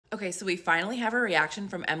Okay, so we finally have a reaction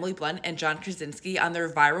from Emily Blunt and John Krasinski on their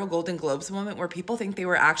viral Golden Globes moment where people think they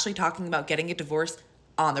were actually talking about getting a divorce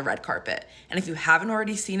on the red carpet. And if you haven't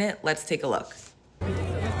already seen it, let's take a look.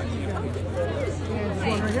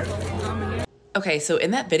 Okay, so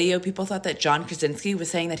in that video, people thought that John Krasinski was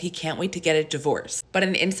saying that he can't wait to get a divorce. But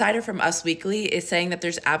an insider from Us Weekly is saying that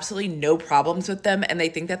there's absolutely no problems with them and they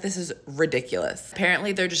think that this is ridiculous.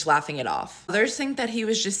 Apparently, they're just laughing it off. Others think that he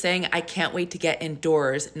was just saying, I can't wait to get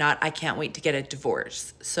indoors, not I can't wait to get a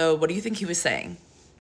divorce. So what do you think he was saying?